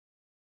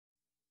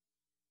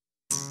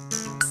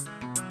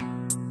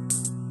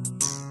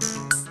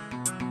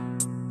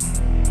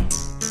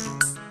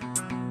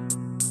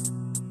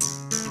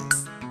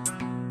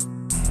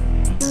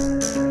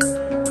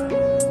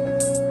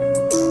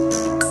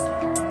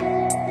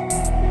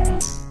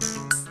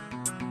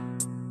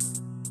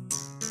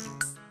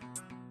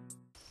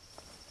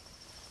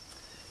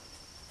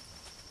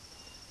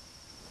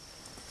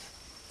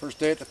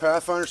Stay at the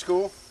Pathfinder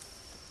school.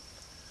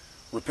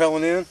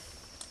 Rappelling in.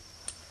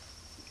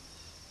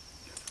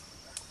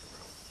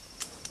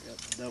 Yep,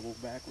 double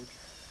backwards.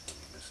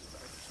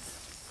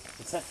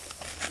 What's that?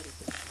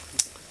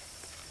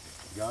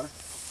 You got her?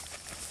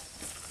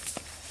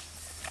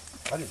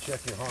 I didn't check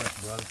your harness,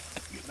 brother.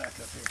 Get back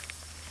up here.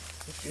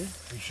 That's good.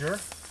 You sure?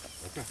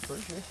 Okay.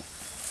 Pretty sure.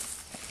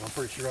 I'm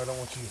pretty sure I don't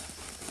want you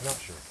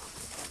not sure.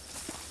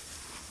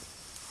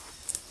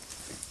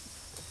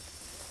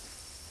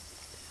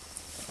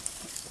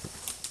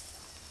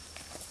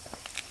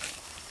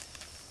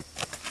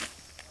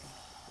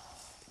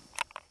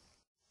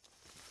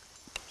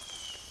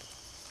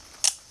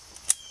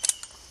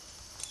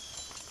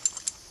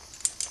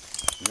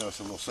 You know it's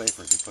a little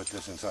safer if you put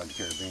this inside the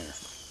carabiner.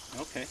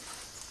 Okay.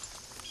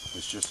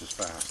 It's just as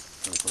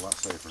fast, so it's a lot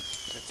safer.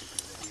 That's a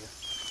good idea.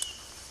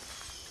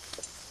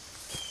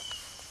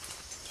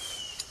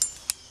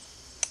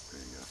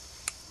 There you go.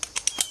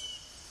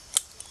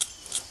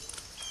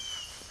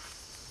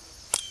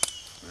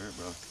 All right,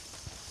 brother.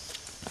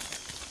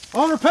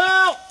 On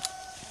rappel!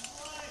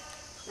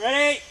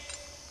 Ready?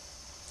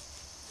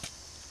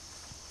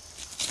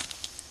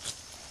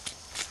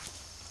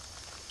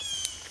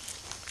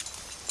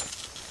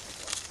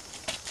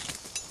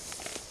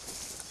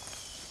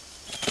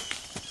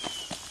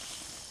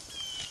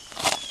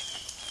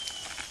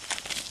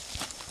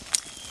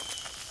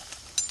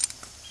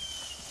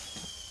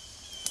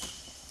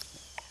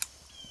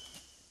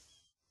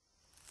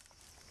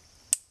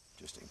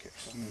 Just in case.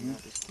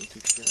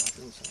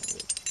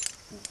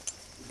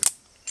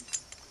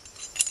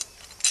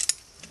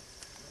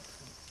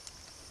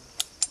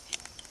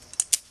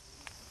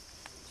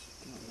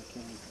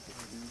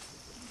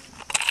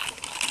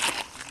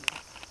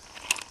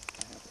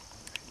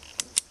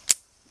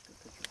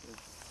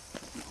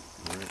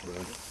 All right,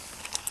 brother.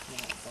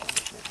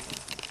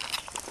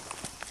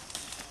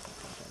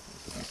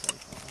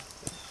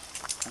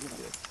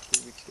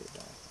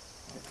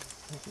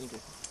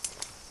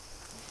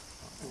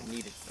 I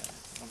need it.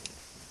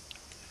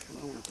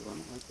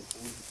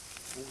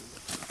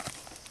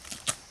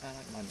 I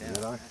like my dad.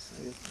 Did I?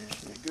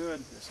 Yeah, good.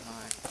 That's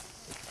high.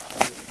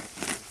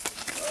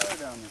 Right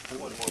down there.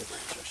 One more bridge.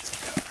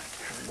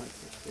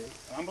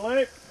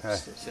 Unbelievable. Hey,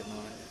 Sitting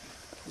on it.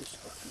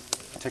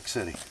 Tick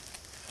City.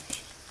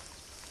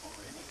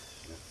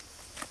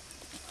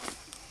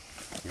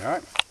 You all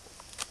right?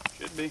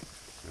 Should be.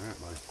 All right,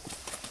 buddy.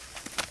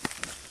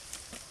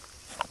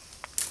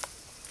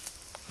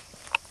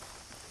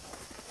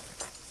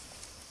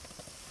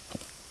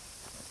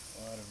 A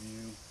lot of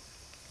view.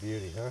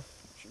 Beauty, huh?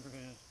 Sure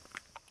is.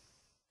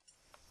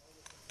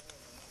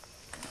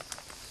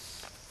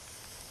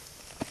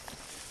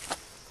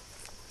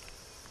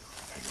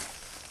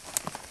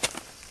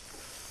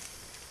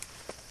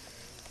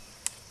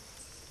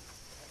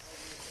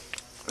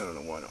 I don't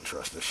know why I don't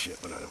trust this shit,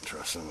 but I don't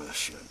trust some of this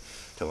shit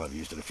until I've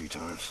used it a few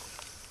times.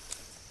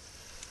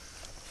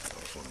 I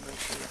just want to make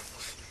sure.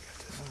 Let's see, I got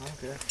this. Oh,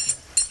 okay.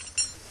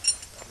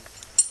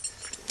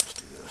 Let's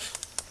do this.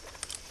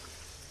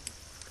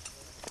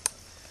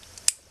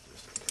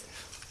 Just in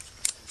case.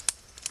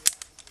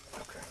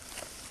 Okay.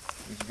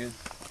 He's good.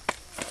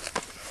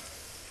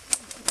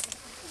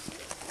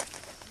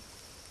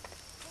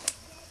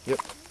 Yep.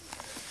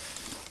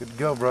 Good to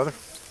go, brother.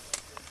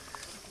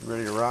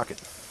 Ready to rock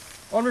it.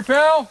 On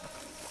rappel.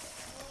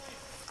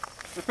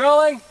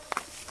 Rappelling.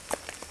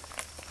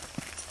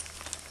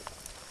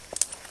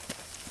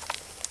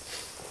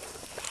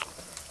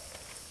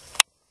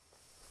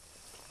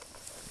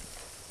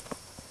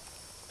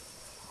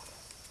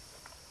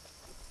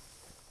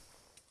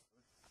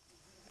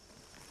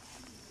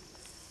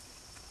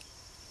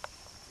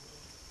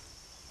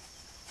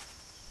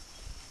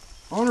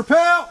 On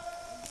rappel!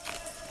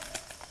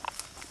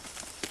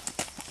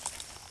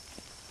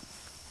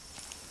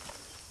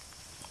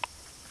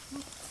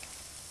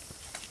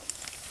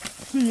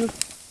 See you.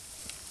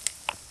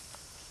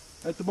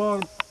 At the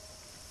bottom.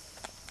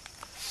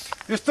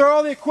 Just throw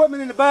all the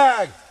equipment in the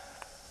bag.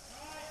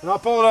 And I'll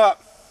pull it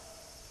up.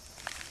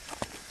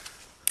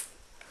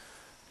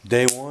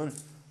 Day one.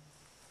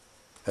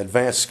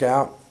 Advanced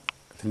Scout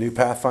at the new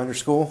Pathfinder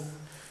school.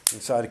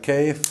 Inside a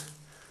cave.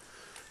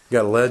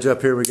 Got a ledge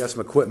up here. We got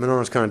some equipment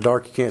on. It's kind of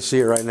dark. You can't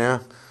see it right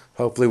now.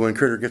 Hopefully when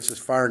Critter gets this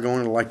fire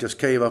going, it'll light this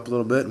cave up a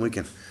little bit and we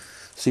can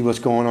see what's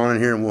going on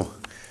in here, and we'll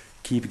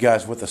keep you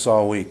guys with us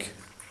all week.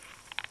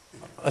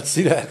 Let's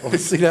see that.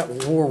 Let's see that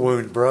war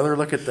wound, brother.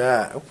 Look at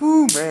that.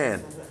 Woo,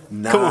 man.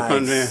 Nice. Come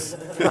on, man.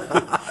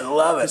 I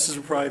love it. This is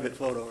a private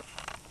photo.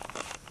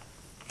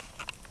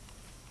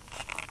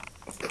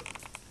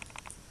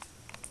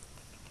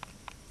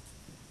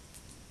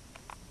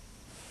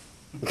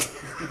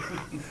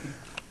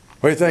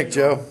 What do you think,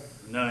 Joe?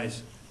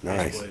 Nice.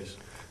 Nice. Place.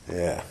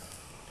 Yeah.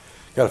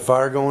 Got a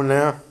fire going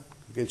now.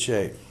 Good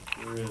shape.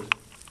 There is.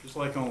 Just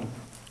like home.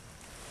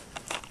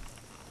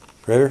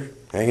 Critter,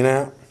 hanging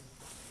out.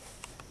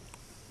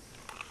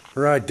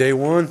 All right, day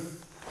one.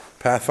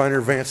 Pathfinder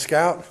Advanced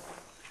Scout.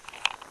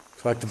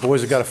 Looks like the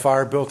boys have got a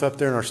fire built up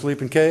there in our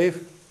sleeping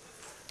cave.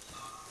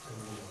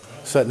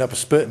 setting up a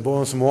spit and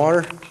boiling some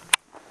water.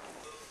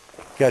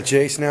 Got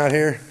Jason out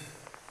here.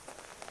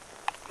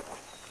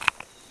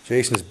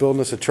 Jason is building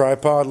us a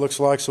tripod, looks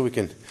like, so we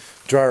can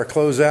dry our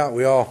clothes out.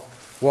 We all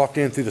walked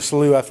in through the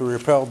slough after we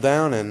rappelled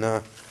down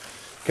and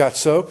got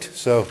soaked,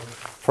 so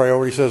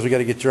priority says we got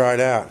to get dried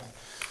out.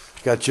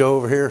 Got Joe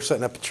over here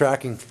setting up a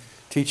tracking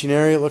teaching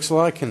area, it looks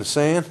like, in the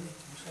sand.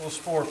 Just a little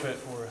spore pit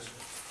for us.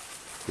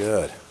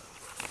 Good.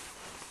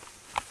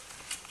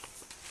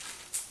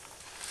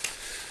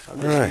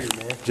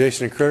 Alright,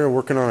 Jason and Critter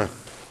working on a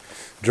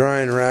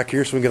drying rack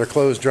here so we can get our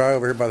clothes dry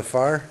over here by the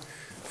fire.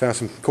 Found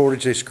some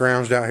cordage they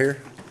scrounged out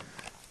here.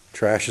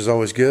 Trash is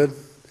always good.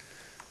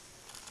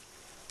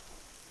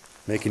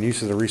 Making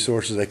use of the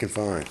resources they can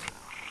find.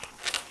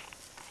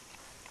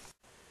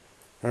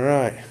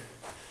 Alright,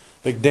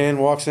 Big Dan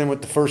walks in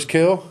with the first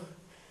kill.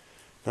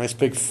 Nice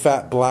big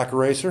fat black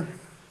racer.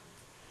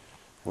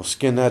 We'll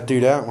skin that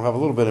dude out and we'll have a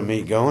little bit of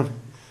meat going.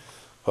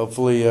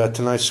 Hopefully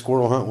tonight's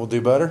squirrel hunt will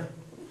do better.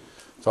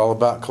 It's all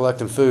about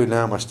collecting food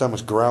now. My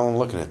stomach's growling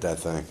looking at that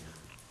thing.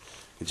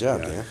 Good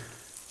job, Dan.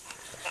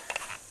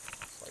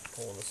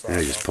 Yeah,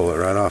 you just pull it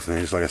right off,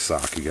 man. Just like a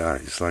sock. You got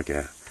it. Just like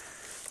that.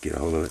 Get a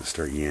hold of it and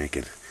start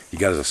yanking. You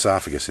got his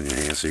esophagus in your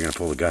hand, so you're going to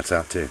pull the guts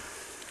out too.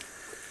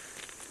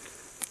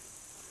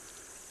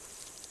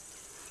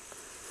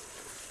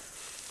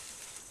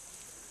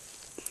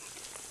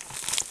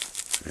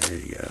 There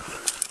you go.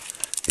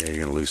 Yeah, you're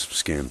going to lose some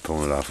skin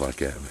pulling it off like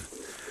that.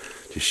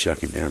 But just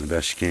shuck him down the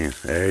best you can.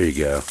 There you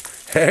go.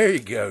 There you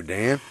go,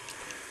 Dan.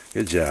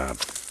 Good job.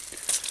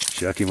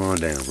 Shuck him on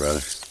down, brother.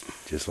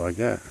 Just like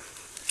that.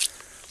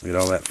 Look at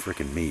all that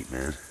freaking meat,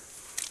 man.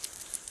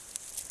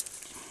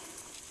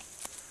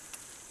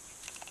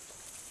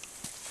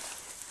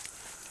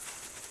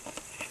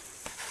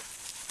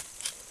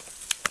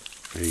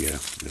 There you go.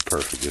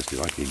 Perfect. Just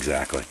like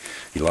exactly.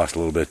 You lost a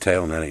little bit of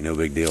tail, and that ain't no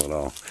big deal at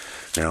all.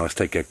 Now let's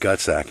take that gut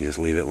sack and just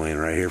leave it laying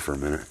right here for a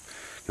minute,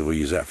 because we'll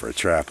use that for a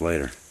trap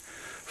later.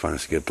 Find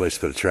us a good place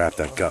to put a trap.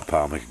 That gut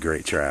pile make a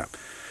great trap.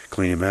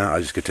 Clean him out. I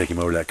just could take him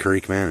over to that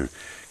creek, man, and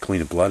clean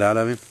the blood out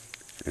of him.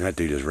 And that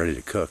dude is ready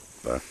to cook.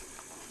 But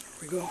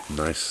Here we go.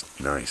 Nice,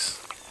 nice.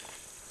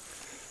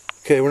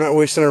 Okay, we're not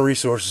wasting our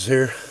resources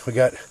here. We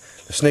got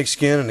the snake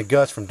skin and the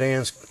guts from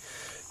Dan's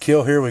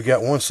kill here. We've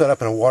got one set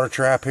up in a water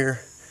trap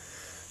here.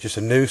 Just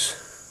a noose.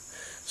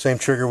 Same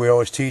trigger we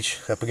always teach,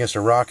 up against a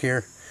rock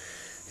here.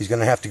 He's going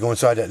to have to go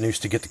inside that noose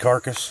to get the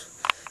carcass.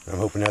 I'm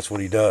hoping that's what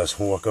he does.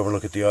 We'll walk over and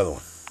look at the other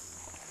one.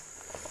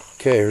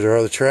 Okay, here's our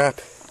other trap.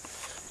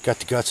 Got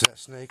the guts of that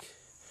snake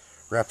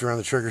wrapped around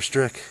the trigger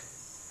stick.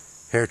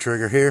 Hair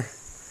trigger here.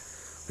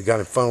 We got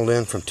him funneled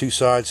in from two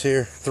sides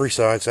here. Three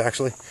sides,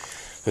 actually.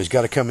 So he's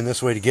got to come in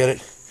this way to get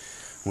it.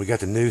 We got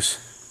the noose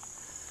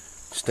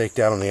staked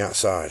out on the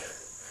outside.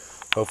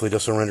 Hopefully they'll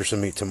surrender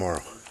some meat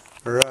tomorrow.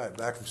 Alright,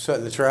 back from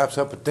setting the traps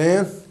up with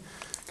Dan.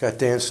 Got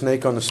Dan's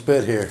snake on the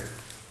spit here.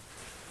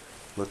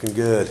 Looking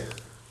good.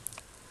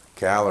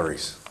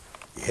 Calories.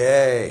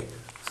 Yay!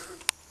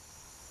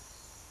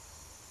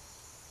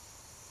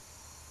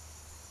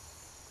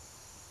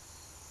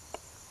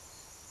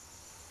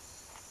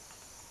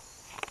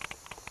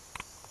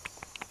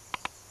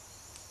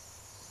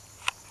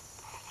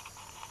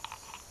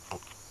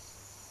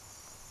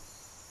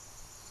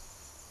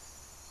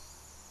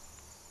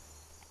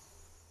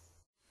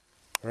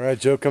 Alright,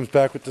 Joe comes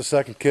back with the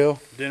second kill.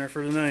 Dinner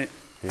for tonight.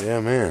 Yeah,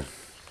 man.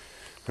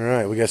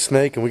 Alright, we got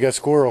snake and we got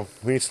squirrel.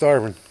 We ain't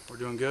starving. We're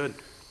doing good.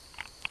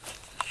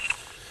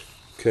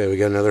 Okay, we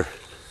got another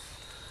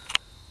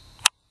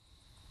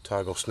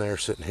toggle snare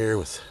sitting here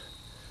with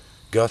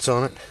guts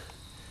on it.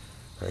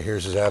 Right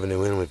here's his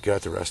avenue in. We've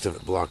got the rest of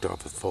it blocked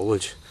off with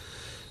foliage.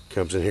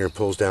 Comes in here and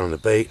pulls down on the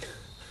bait.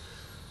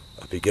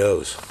 Up he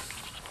goes.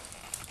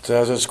 So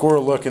how's that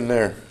squirrel looking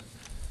there?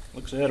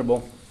 Looks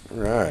edible.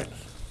 Alright.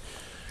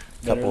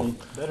 Couple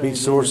better meat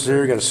sources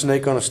here. Got a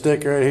snake on a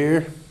stick right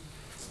here.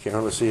 Can't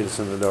hardly see it. It's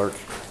in the dark.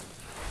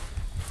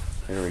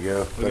 There we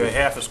go. We got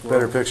half a squirrel.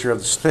 Better picture of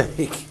the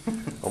snake.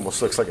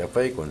 Almost looks like a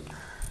fake one.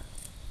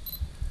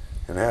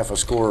 And half a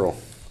squirrel.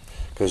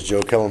 Because Joe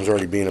Kellum's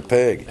already being a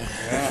pig.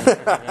 Yeah,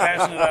 I'm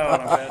passing it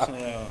out. I'm passing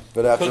it out.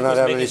 But after Cook not was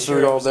having any making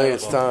food sure all it was day,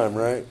 it's edible. time,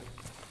 right?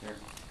 Here.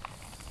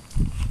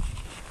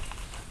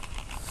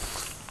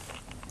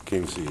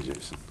 Can't even see you,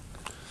 Jason.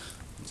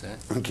 What's that?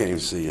 I can't even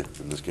see you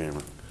in this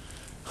camera.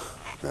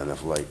 Not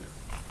enough light.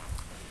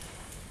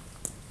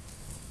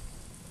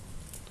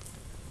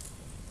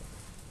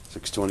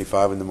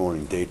 $6:25 in the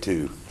morning, day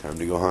 2. Time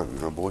to go hunting,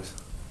 huh, boys?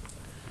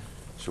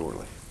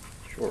 Shortly.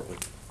 Shortly.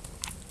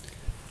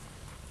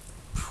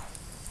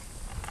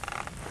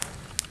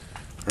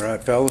 All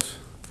right, fellas.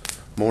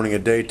 Morning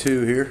of day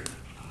 2 here.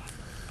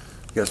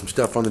 Got some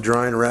stuff on the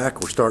drying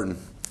rack. We're starting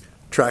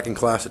tracking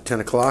class at 10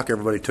 o'clock.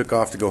 Everybody took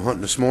off to go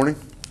hunting this morning.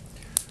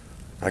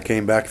 I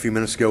came back a few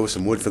minutes ago with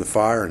some wood for the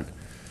fire and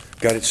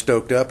got it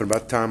stoked up, and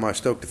about the time I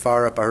stoked the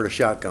fire up, I heard a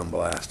shotgun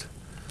blast.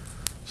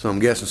 So I'm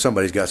guessing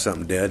somebody's got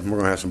something dead, and we're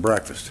going to have some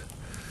breakfast.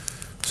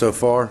 So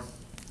far,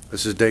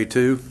 this is day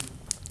 2.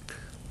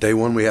 Day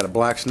 1, we had a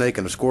black snake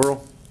and a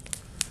squirrel.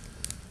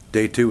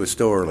 Day 2 is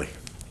still early.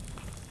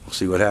 We'll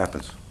see what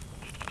happens.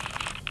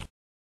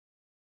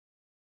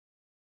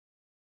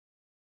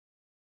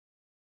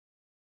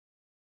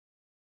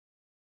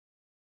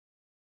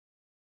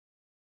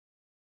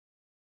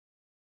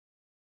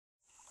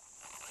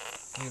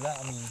 Do that,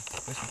 I mean,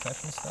 there's some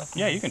touching stuff.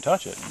 Yeah, you can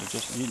touch it. You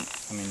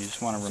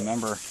just want to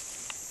remember,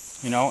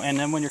 and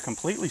then when you're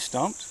completely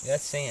stumped. Yeah,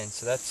 that's sand,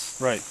 so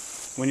that's... Right.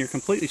 When you're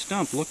completely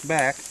stumped, look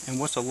back, and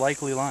what's a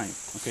likely line?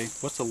 Okay,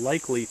 what's a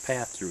likely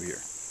path through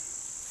here?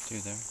 Through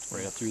there.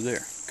 Right up through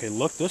there. Okay,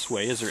 look this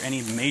way. Is there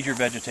any major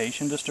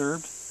vegetation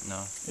disturbed?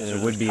 No. There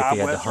would be if you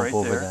had to hump right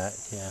over there. that,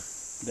 yeah.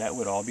 That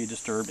would all be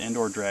disturbed and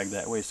or dragged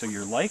that way. So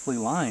your likely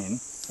line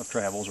of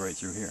travel is right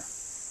through here.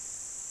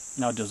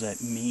 Now, does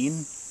that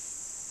mean,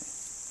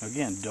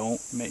 again, don't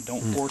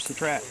force the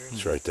track.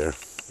 It's right there.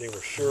 They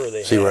were sure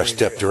they See where I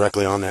stepped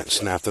directly on that and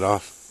snapped it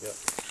off? Yep.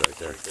 It's right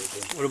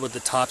there. What about the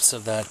tops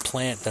of that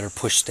plant that are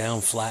pushed down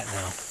flat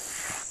now?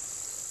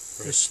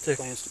 This stick.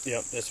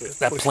 Yep, that's what.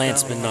 That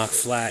plant's been knocked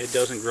flat. It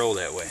doesn't grow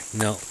that way.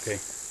 No. Okay.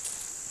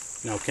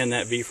 Now, can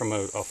that be from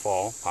a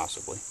fall?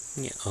 Possibly.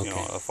 Yeah, okay.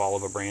 A fall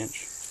of a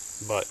branch.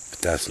 But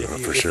that's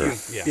not for sure.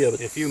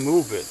 If you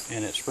move it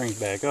and it springs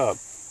back up,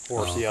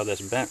 or see how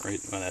that's bent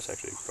right, well, that's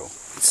actually a grow.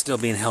 It's still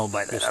being held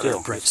by that other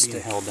branch It's being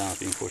stick. held down, it's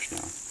being pushed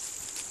down.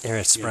 There,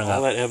 it sprung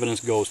all up. that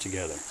evidence goes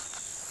together.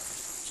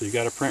 So you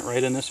got a print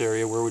right in this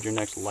area. Where would your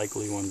next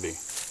likely one be?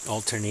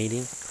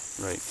 Alternating.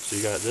 Right. So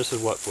you got, this is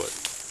what foot?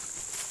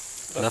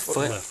 Left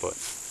foot? Left foot.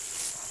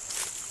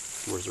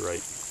 Where's the right?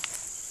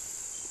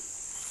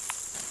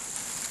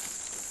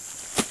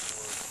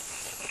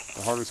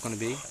 The harder it's going to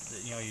be?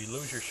 You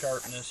lose your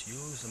sharpness, you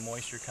lose the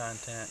moisture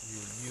content,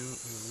 you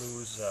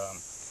lose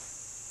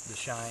the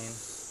shine.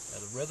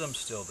 The rhythm's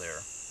still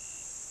there,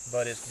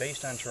 but it's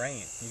based on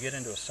terrain. You get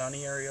into a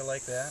sunny area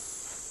like that,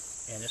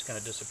 and it's going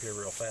to disappear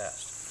real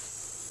fast.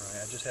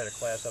 Right? I just had a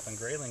class up in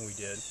Grayling we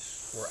did,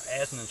 where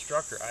as an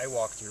instructor I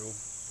walked through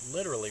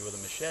literally with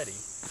a machete,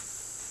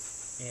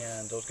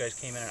 and those guys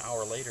came in an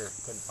hour later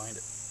and couldn't find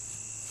it.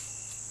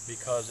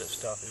 Because it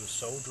was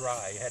so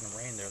dry, it hadn't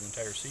rained there the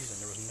entire season.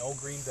 There was no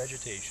green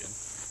vegetation.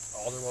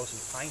 All there was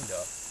pine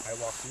duck. I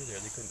walked through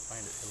there, they couldn't find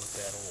it. It looked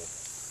that old.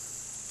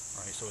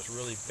 All right, so it's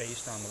really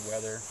based on the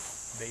weather,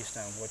 based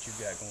on what you've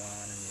got going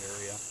on in the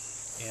area,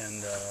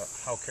 and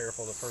how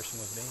careful the person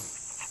was being.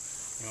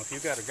 If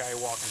you've got a guy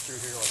walking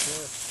through here like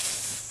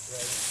this,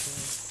 dragging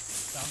feet,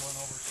 stumbling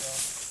over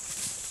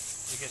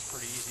stuff, it gets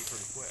pretty easy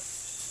pretty quick.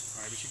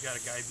 All right, but you've got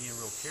a guy being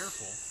real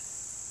careful,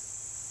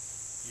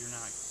 you're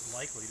not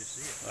likely to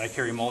see it. I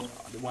carry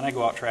when I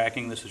go out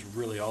tracking, this is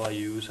really all I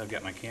use. I've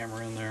got my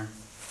camera in there.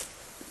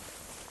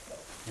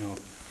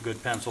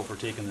 Good pencil for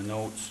taking the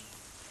notes.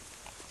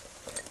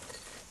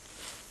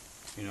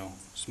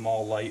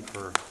 Small light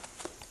for,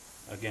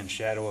 again,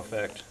 shadow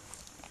effect.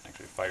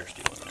 Actually, fire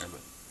steel in there,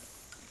 but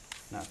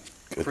not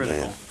Good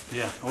critical. man.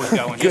 Yeah, always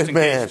got one just Good in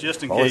man. case.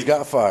 Just in Always case.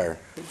 got fire.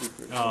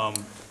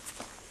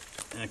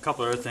 And a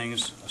couple other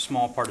things, a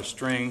small part of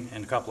string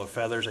and a couple of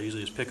feathers. I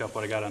usually just pick up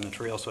what I got on the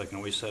trail so I can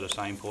always set a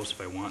signpost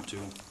if I want to.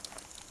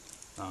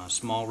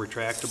 Small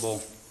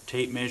retractable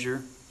tape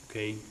measure.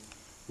 Okay,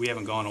 we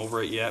haven't gone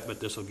over it yet,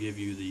 but this will give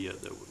you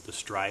the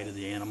stride of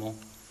the animal.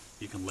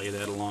 You can lay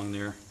that along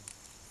there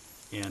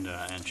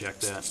and check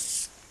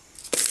that.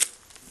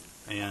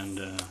 And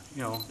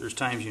there's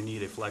times you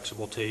need a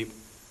flexible tape.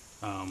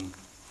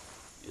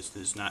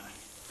 It's not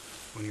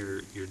when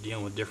you're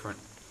dealing with different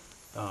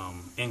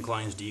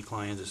inclines,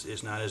 declines.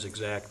 It's not as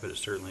exact, but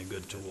it's certainly a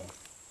good tool.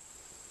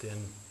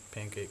 Thin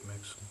pancake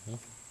mix.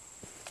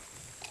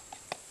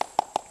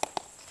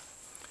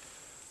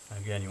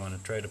 Again, you want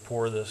to try to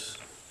pour this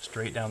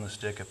straight down the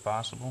stick if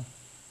possible,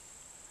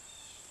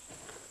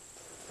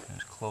 and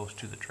as close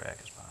to the track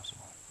as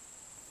possible.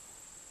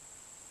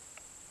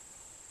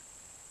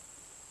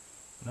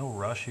 No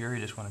rush here,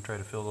 you just want to try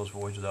to fill those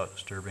voids without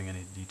disturbing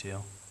any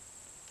detail.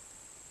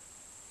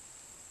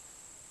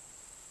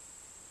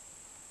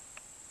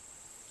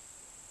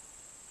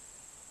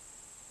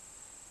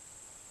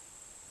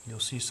 You'll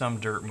see some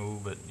dirt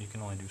move, but you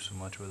can only do so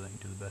much with it. You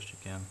do the best you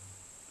can.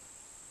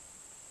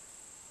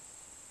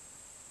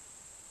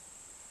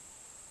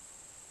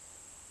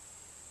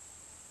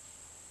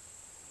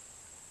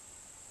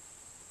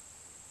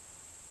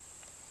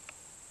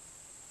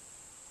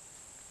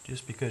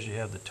 Just because you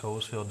have the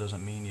toes filled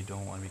doesn't mean you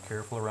don't want to be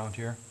careful around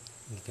here.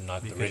 You can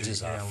knock the Because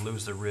ridges you're off. going to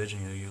lose the ridge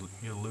and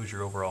you'll lose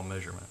your overall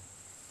measurement.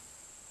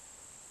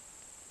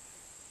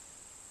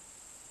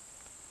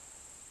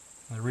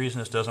 The reason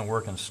this doesn't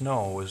work in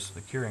snow is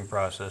the curing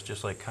process,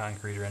 just like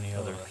concrete or any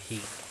other,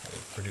 Heat.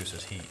 it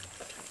produces heat.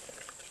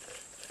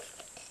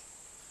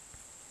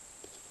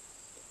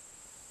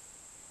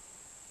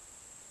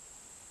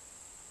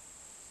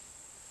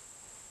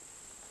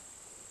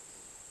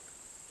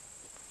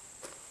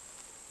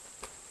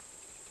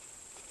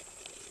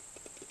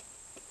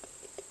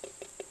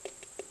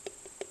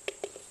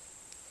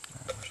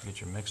 Once you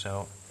get your mix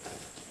out,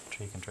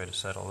 you can try to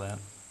settle that.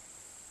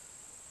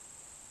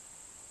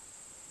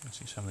 I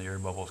see some of the air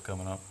bubbles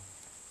coming up.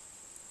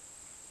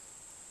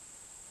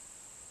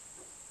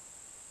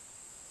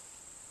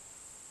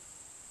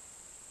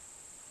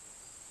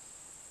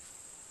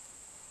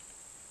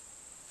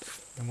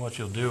 And what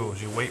you'll do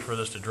is you wait for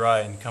this to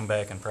dry and come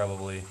back and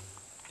probably,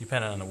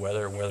 depending on the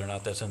weather and whether or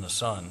not that's in the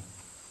sun,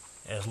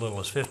 as little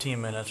as 15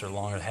 minutes or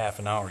longer than half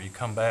an hour, you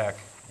come back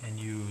and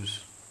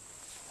use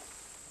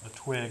a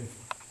twig,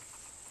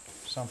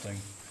 something,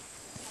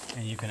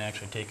 and you can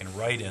actually take and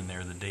write in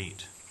there the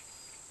date.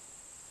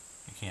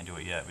 You can't do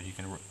it yet, but you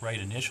can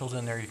write initials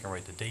in there, you can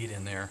write the date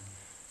in there,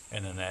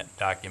 and then that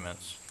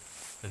documents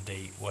the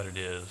date, what it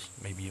is,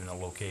 maybe even a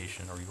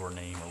location or your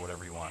name or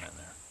whatever you want in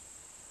there.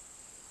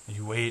 And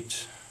you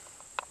wait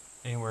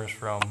anywhere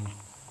from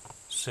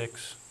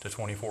 6 to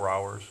 24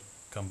 hours,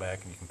 come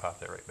back and you can pop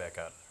that right back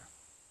out of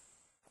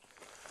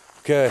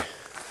there. Okay,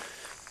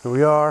 here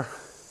we are.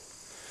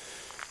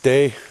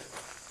 Day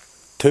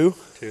 2?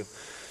 2.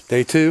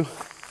 Day 2.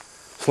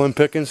 Slim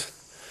pickings.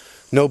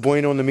 No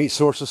bueno on the meat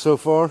sources so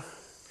far.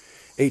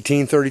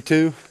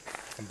 1832.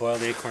 And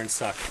boiled acorns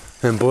suck.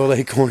 And boiled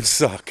acorns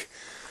suck.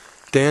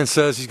 Dan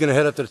says he's going to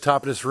head up to the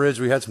top of this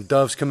ridge. We had some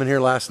doves come in here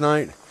last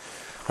night.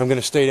 I'm going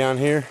to stay down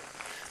here.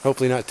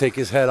 Hopefully not take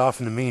his head off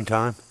in the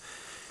meantime.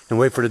 And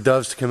wait for the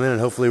doves to come in, and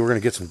hopefully we're going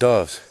to get some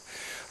doves.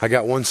 I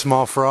got one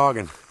small frog,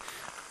 and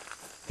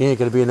he ain't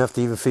going to be enough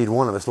to even feed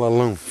one of us, let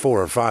alone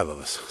 4 or 5 of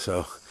us.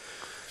 So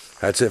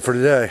that's it for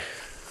today.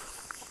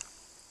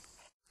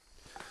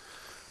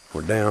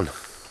 We're down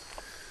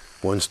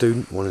 1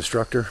 student, 1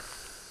 instructor,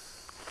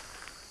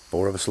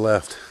 4 of us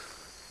left.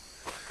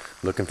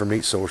 Looking for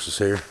meat sources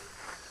here.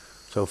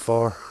 So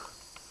far,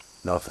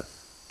 nothing.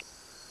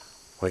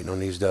 Waiting on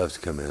these doves to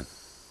come in.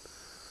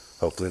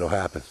 Hopefully it'll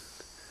happen.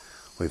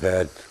 We've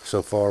had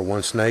so far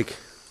 1 snake,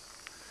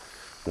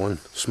 1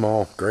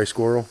 small gray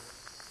squirrel,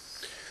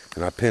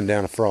 and I pinned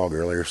down a frog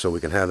earlier so we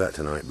can have that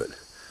tonight, but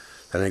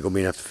that ain't gonna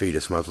be enough to feed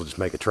us. Might as well just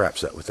make a trap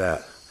set with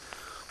that.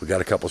 We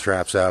got a couple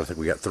traps out. I think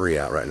we got 3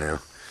 out right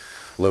now.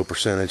 Low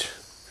percentage,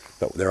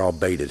 but they're all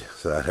baited,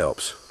 so that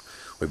helps.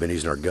 We've been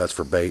using our guts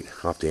for bait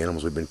off the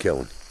animals we've been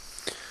killing.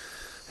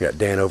 We got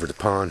Dan over at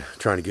the pond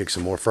trying to gig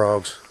some more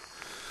frogs.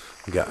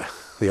 We got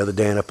the other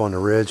Dan up on the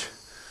ridge.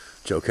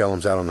 Joe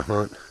Kellum's out on the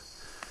hunt.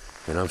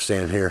 And I'm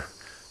standing here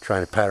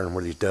trying to pattern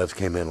where these doves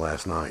came in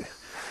last night.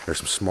 There's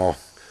some small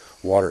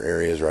water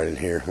areas right in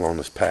here along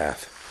this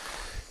path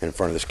in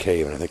front of this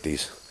cave, and I think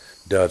these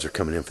doves are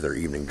coming in for their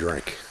evening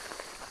drink.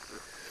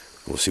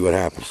 We'll see what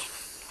happens.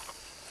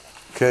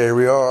 Okay, here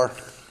we are.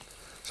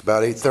 It's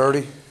about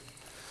 8:30.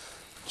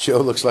 Joe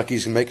looks like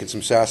he's making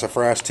some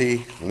sassafras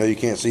tea. I know you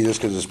can't see this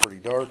because it's pretty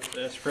dark.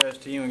 Sassafras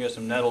tea, and we got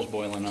some nettles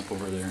boiling up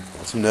over there.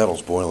 Got some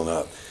nettles boiling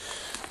up.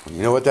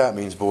 You know what that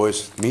means,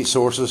 boys. Meat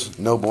sources,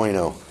 no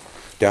bueno.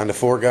 Down to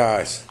 4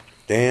 guys.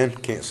 Dan,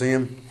 can't see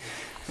him.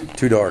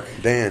 Too dark.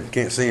 Dan,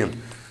 can't see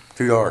him.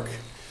 Too dark.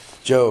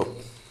 Joe,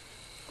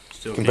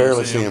 Still can can't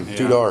barely see him. Yeah.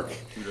 Too dark.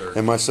 Too dark.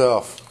 And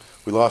myself.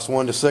 We lost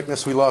 1 to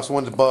sickness. We lost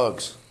 1 to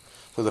bugs.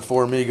 So the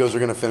 4 amigos are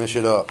going to finish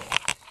it up.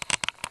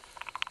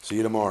 See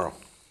you tomorrow.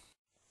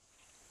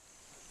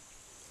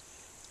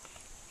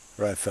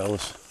 Right,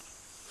 fellas.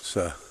 It's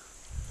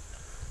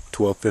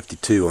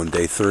 12:52 on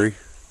day 3.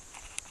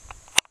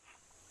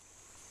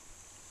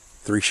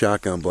 3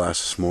 shotgun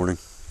blasts this morning.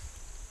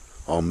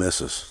 All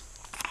misses.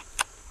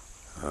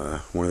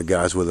 One of the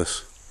guys with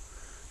us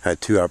had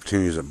 2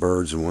 opportunities at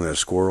birds and 1 at a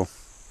squirrel.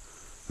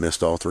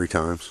 Missed all 3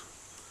 times.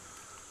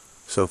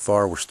 So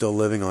far, we're still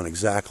living on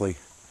exactly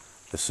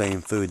the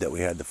same food that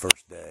we had the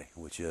first day,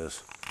 which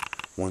is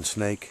 1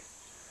 snake,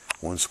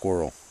 1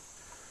 squirrel.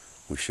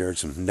 We shared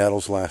some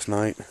nettles last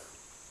night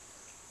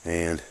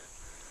and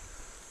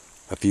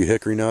a few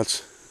hickory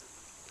nuts.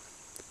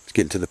 It's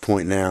getting to the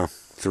point now,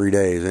 3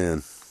 days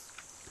in.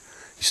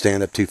 You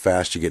stand up too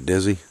fast, you get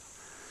dizzy.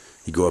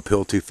 You go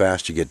uphill too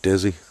fast, you get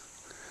dizzy.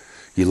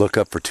 You look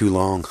up for too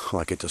long,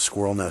 like it's a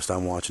squirrel nest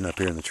I'm watching up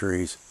here in the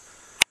trees.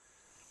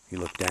 You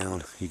look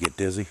down, you get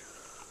dizzy.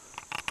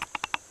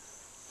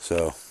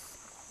 So,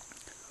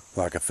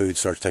 lack of food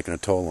starts taking a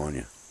toll on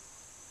you.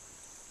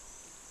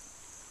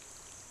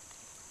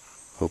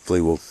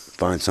 Hopefully we'll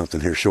find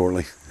something here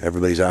shortly.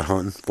 Everybody's out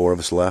hunting, 4 of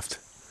us left.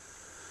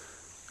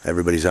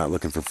 Everybody's out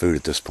looking for food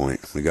at this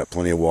point. We got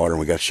plenty of water, and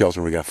we got shelter,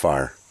 and we got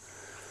fire.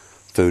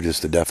 Food is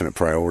the definite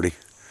priority.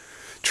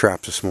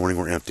 Traps this morning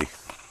were empty.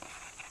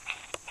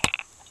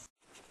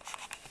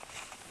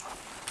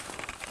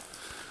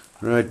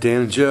 Alright,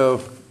 Dan and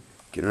Joe,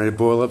 getting ready to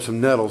boil up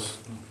some nettles.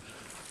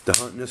 The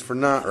hunting is for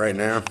naught right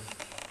now.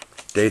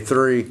 Day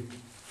 3.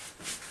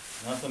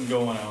 Nothing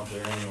going out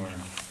there anywhere.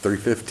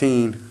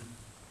 3:15.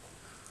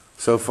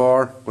 So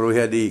far, what do we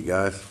had to eat,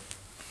 guys?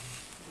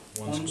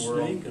 One One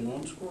squirrel. snake and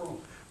 1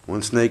 squirrel.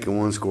 1 snake and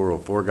 1 squirrel.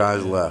 4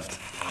 guys left.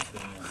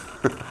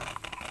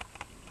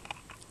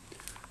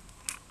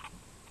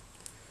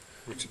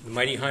 The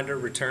Mighty Hunter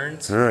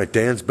returns. Alright,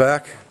 Dan's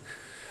back.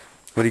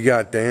 What do you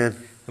got,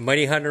 Dan? The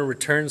Mighty Hunter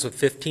returns with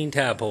 15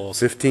 tadpoles.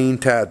 15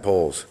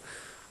 tadpoles.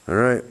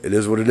 Alright, it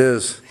is what it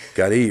is.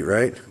 Gotta eat,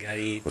 right? Gotta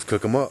eat. Let's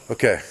cook them up.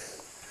 Okay.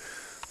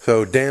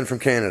 So, Dan from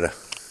Canada.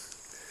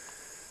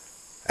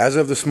 As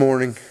of this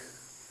morning,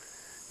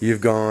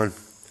 you've gone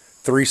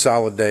 3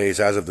 solid days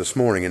as of this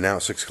morning, and now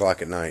it's 6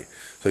 o'clock at night.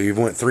 So you've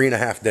went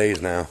 3.5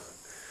 days now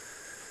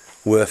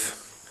with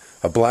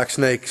A black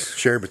snake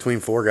shared between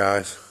 4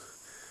 guys.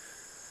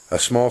 A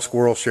small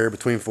squirrel shared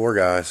between 4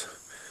 guys.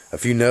 A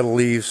few nettle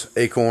leaves,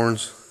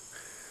 acorns,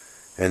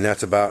 and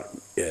that's about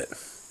it.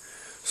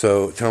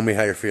 So tell me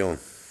how you're feeling.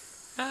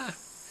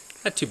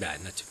 Not too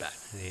bad, not too bad.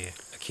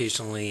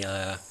 Occasionally,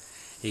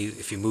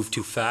 if you move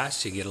too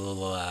fast, you get a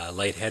little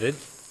lightheaded,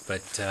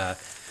 but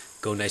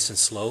go nice and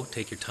slow.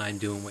 Take your time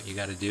doing what you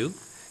got to do,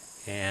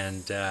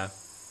 and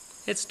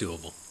it's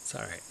doable. It's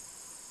all right.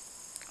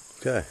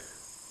 Okay.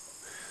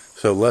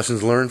 So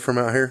lessons learned from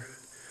out here,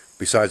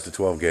 besides the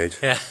 12 gauge.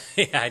 Yeah,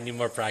 I need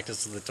more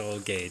practice with the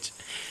 12 gauge.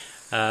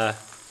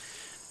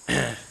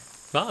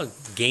 Well,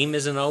 game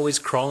isn't always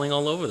crawling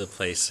all over the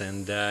place,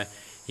 and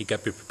you got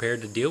to be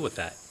prepared to deal with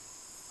that.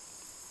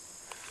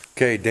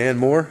 Okay, Dan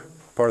Moore,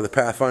 part of the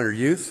Pathfinder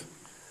youth,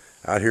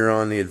 out here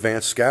on the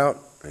Advanced Scout.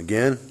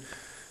 Again,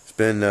 it's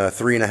been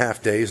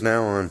 3.5 days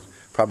now on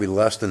probably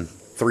less than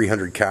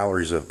 300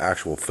 calories of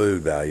actual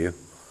food value.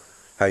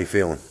 How you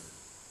feeling?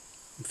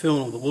 I'm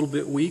feeling a little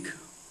bit weak,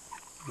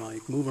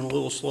 like moving a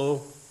little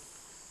slow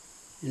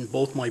in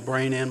both my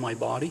brain and my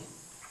body,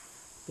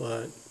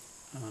 but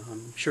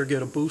sure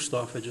get a boost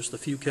off of just a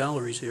few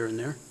calories here and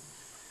there.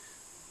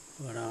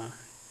 But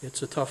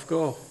it's a tough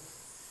go.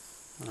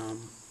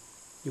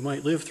 You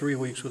might live 3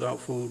 weeks without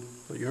food,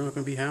 but you're not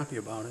going to be happy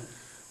about it.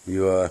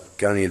 You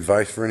got any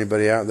advice for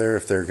anybody out there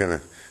if they're going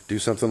to do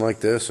something like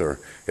this, or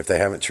if they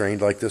haven't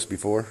trained like this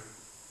before?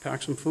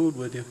 Pack some food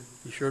with you.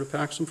 Be sure to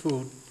pack some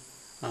food.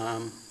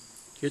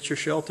 Get your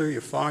shelter,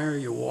 your fire,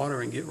 your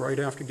water, and get right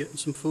after getting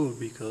some food,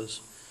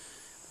 because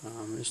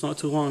it's not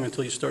too long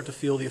until you start to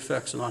feel the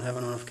effects of not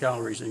having enough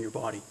calories in your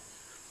body.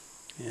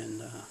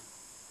 And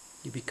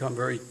you become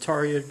very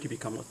tired, you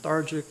become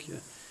lethargic.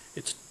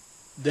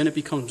 Then it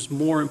becomes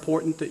more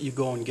important that you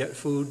go and get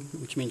food,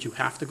 which means you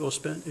have to go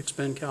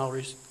expend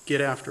calories.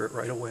 Get after it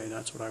right away,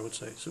 that's what I would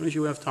say. As soon as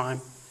you have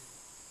time,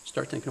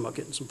 start thinking about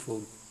getting some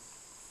food.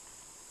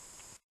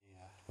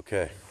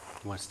 Okay.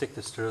 You want to stick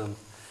this through them?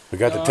 We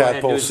got the Go ahead,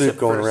 tadpole do it soup sip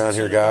going first. around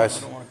here, guys.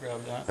 I don't want to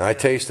grab that. And I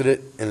tasted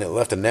it, and it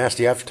left a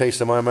nasty aftertaste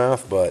in my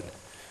mouth, but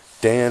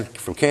Dan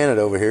from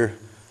Canada over here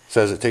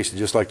says it tasted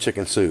just like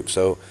chicken soup.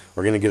 So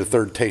we're going to get a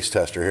third taste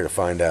tester here to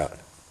find out.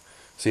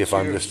 See if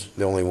I'm Cheers. just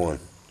the only one.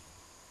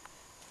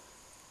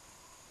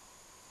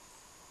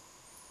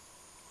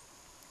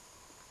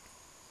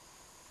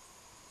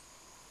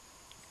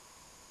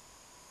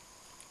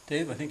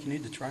 Dave, I think you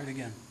need to try it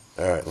again.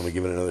 All right, let me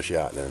give it another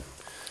shot then.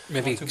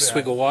 Maybe Not too a bad.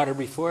 swig of water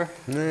before?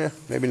 Nah,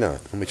 maybe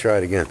not. Let me try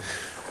it again.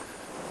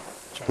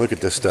 Look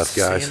at this stuff,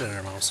 guys. Sand in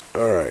our mouths.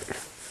 All right.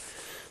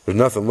 There's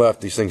nothing left.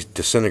 These things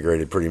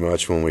disintegrated pretty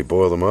much when we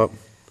boil them up.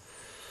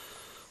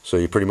 So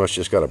you pretty much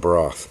just got a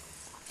broth.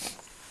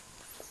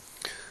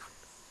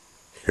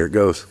 Here it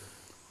goes.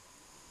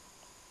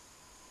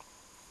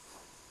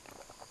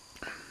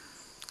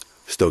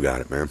 Still got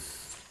it, man.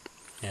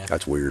 Yeah.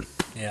 That's weird.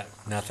 Yeah,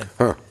 nothing.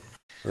 Huh.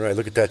 All right,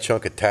 look at that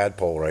chunk of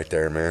tadpole right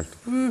there, man.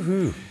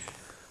 Woohoo.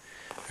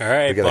 All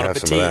right, We gotta bon have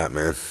appetit. some of that,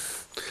 man.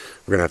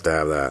 We're gonna have to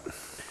have that.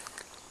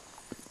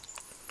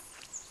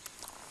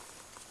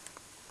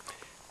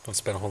 Don't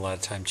spend a whole lot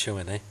of time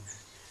chewing, eh?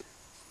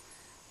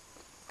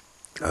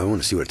 I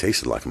want to see what it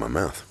tasted like in my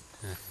mouth.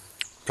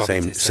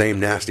 Probably Same tastes like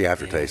nasty yeah.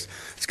 aftertaste.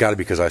 It's got to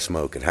be because I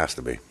smoke. It has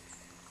to be. It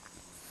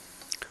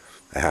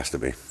has to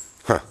be.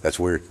 Huh, that's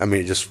weird. I mean,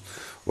 it just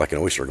like an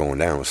oyster going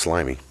down was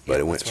slimy, but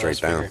it went That's what I straight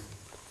was down. figuring.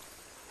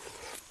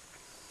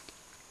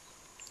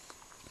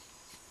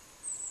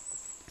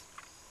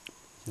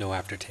 No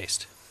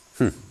aftertaste.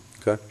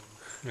 Okay.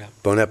 Yeah.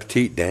 Bon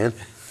appetit, Dan.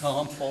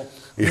 Oh, I'm full.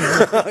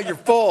 You're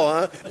full,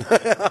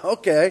 huh?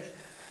 Okay.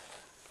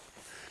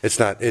 It's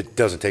not. It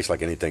doesn't taste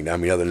like anything. I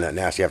mean, other than that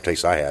nasty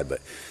aftertaste I had, but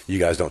you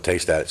guys don't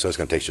taste that, so it's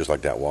going to taste just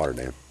like that water,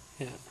 Dan.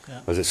 Yeah.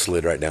 Because it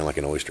slid right down like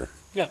an oyster.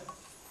 Yeah.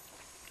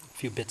 A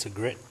few bits of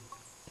grit.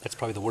 That's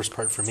probably the worst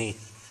part for me.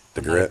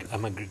 The grit.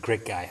 I'm a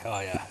grit guy. Oh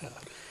yeah.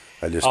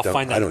 I just I'll don't.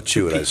 find I that don't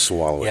chew it. I just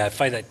swallow Yeah, it. I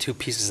find that 2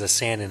 pieces of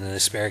sand in an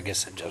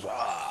asparagus and just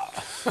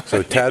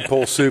So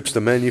tadpole soup's the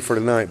menu for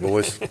tonight,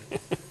 boys.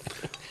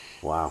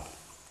 Wow.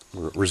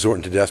 We're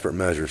resorting to desperate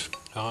measures.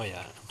 Oh yeah.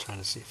 I'm trying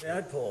to see.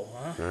 Tadpole,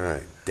 huh? All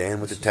right, Dan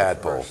with the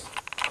tadpole.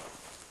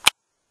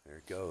 There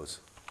it goes.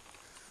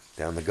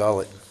 Down the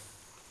gullet.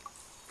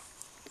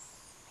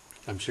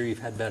 I'm sure you've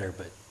had better,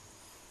 but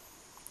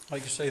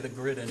Like you say, the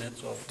grit in it.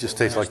 So Just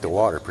tastes like the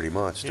water, pretty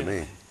much, to Yeah.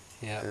 me.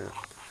 yeah.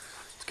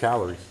 It's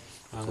calories.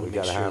 I'm So gonna we make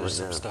gotta sure have there's it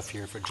some now. stuff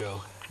here for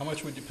Joe. How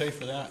much would you pay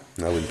for that?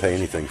 I wouldn't pay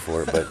anything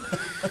for it, but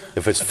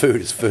if it's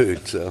food, it's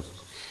food. So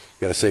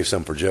got to save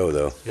some for Joe,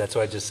 though. That's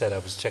what I just said. I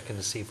was checking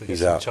to see if we get He's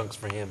some out. chunks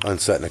for him.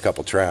 Unsetting a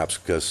couple traps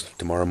because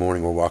tomorrow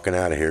morning we're walking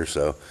out of here.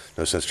 So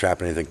no sense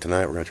trapping anything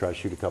tonight. We're going to try to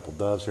shoot a couple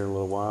doves here in a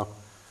little while.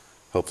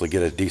 Hopefully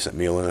get a decent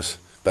meal in us.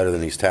 Better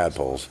than these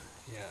tadpoles.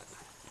 Yeah.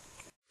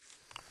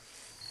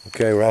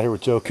 Okay, we're out here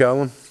with Joe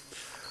Kellen.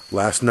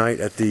 Last night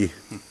at the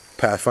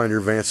Pathfinder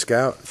Advanced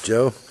Scout.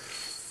 Joe,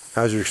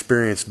 how's your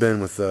experience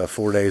been with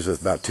 4 days with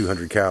about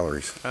 200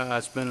 calories?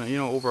 It's been,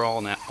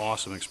 overall an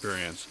awesome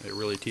experience. It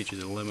really teaches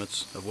you the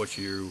limits of what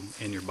you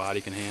and your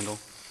body can handle.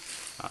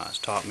 It's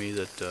taught me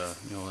that,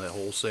 you know, that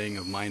whole saying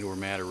of mind over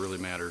matter really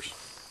matters.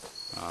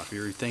 If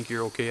you think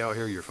you're okay out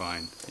here, you're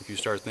fine. If you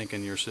start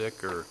thinking you're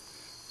sick or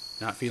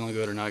not feeling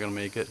good or not going to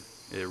make it,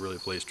 it really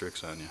plays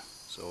tricks on you.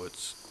 So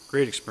it's a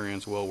great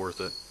experience, well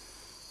worth it.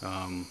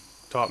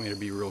 Taught me to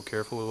be real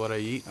careful with what I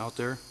eat out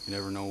there. You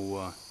never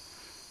know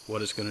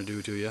what it's going to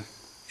do to you.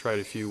 Tried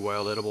a few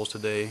wild edibles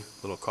today,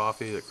 a little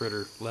coffee that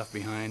critter left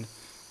behind.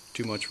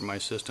 Too much for my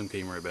system,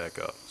 came right back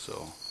up.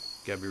 So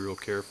got to be real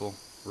careful,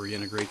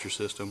 reintegrate your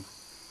system.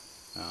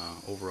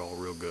 Overall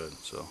real good.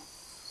 So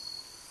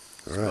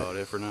that's about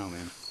it for now,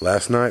 man.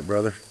 Last night,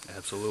 brother.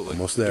 Absolutely.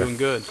 Almost there. Doing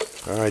good.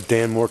 All right,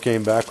 Dan Moore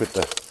came back with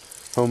the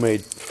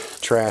homemade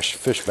trash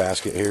fish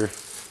basket here.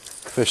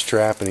 Fish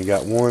trap, and he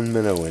got one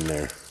minnow in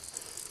there.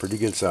 Pretty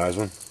good size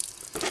one.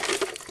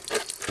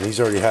 And he's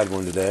already had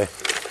one today.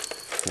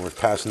 And we're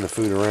passing the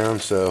food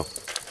around, so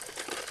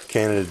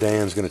Canada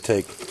Dan's going to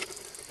take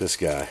this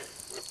guy.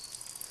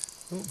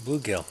 Ooh,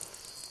 bluegill.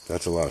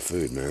 That's a lot of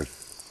food, man.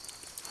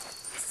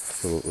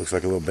 Looks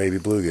like a little baby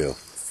bluegill.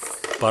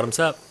 Bottoms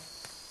up.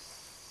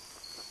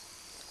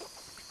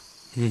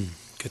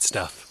 Good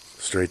stuff.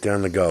 Straight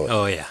down the gullet.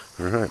 Oh, yeah.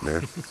 All right,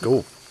 man.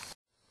 Cool.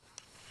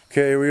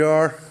 Okay, here we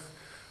are.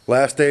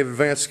 Last day of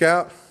Advanced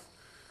Scout.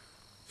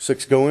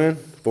 6 go in,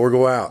 4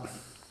 go out.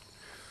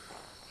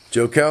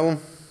 Joe Kellum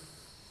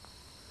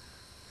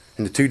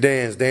and the 2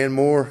 Dans, Dan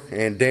Moore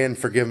and Dan,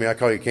 forgive me, I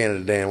call you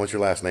Canada Dan. What's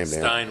your last name,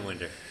 Dan?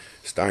 Steinwinder.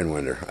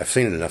 Steinwinder. I've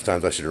seen it enough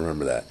times, I should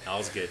remember that.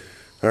 All's good.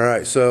 All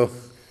right, so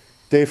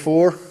day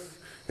 4,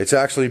 it's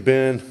actually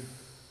been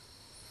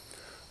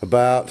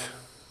about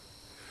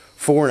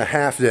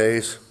 4.5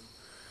 days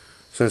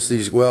since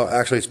these, well,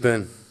 actually it's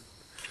been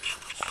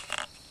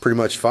pretty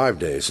much 5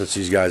 days since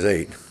these guys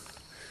ate.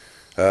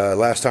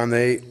 Last time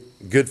they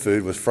ate good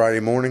food was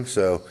Friday morning,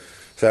 so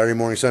Saturday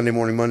morning, Sunday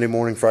morning, Monday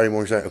morning, Friday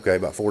morning, Saturday, okay,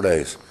 about 4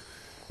 days.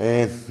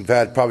 And we've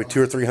had probably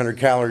 200 or 300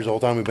 calories the whole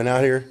time we've been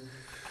out here.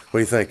 What do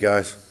you think,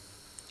 guys?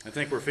 I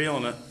think we're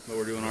feeling it, but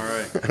we're doing all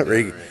right.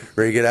 Ready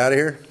to get out of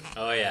here?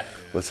 Oh, yeah.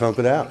 Let's hump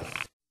it out.